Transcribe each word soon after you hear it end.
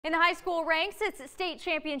In the high school ranks, it's state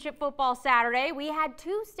championship football Saturday. We had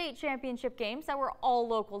two state championship games that were all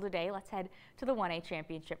local today. Let's head to the 1A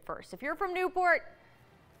championship first. If you're from Newport,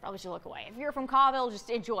 probably should look away. If you're from Colville, just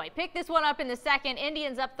enjoy. Pick this one up in the second.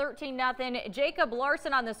 Indians up 13-0. Jacob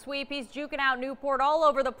Larson on the sweep. He's juking out Newport all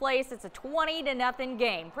over the place. It's a 20-0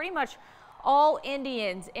 game. Pretty much all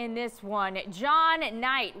Indians in this one. John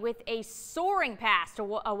Knight with a soaring pass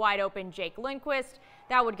to a wide open Jake Lindquist.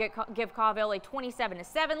 That would give Colville a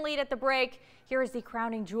 27-7 lead at the break. Here is the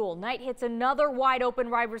crowning jewel. Knight hits another wide open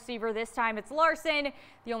wide receiver. This time it's Larson.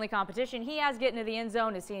 The only competition he has getting to the end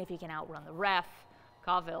zone is seeing if he can outrun the ref.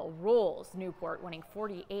 Colville rules Newport, winning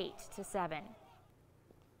 48-7.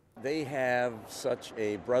 They have such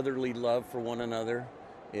a brotherly love for one another.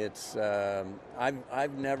 It's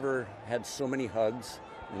I've never had so many hugs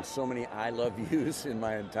and so many I love yous in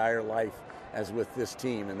my entire life as with this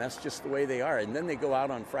team, and that's just the way they are. And then they go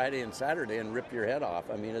out on Friday and Saturday and rip your head off.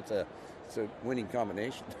 I mean, it's a winning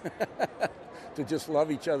combination to just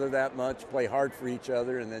love each other that much, play hard for each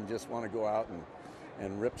other, and then just want to go out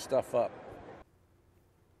and rip stuff up.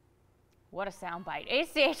 What a soundbite.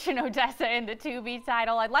 ACH and Odessa in the 2B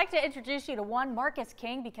title. I'd like to introduce you to one Marcus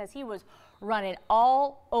King because he was running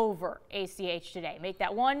all over ACH today. Make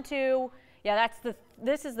that 1-2. Yeah,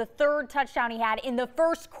 this is the third touchdown he had in the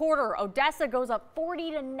first quarter. Odessa goes up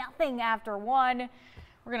 40-0 after one.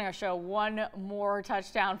 We're going to show one more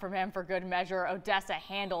touchdown from him for good measure. Odessa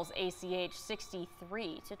handles ACH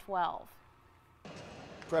 63-12.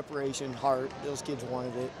 Preparation, heart, those kids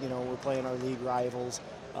wanted it. You know, we're playing our league rivals.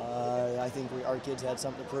 I think our kids had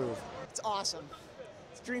something to prove. It's awesome.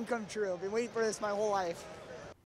 It's a dream come true. I've been waiting for this my whole life.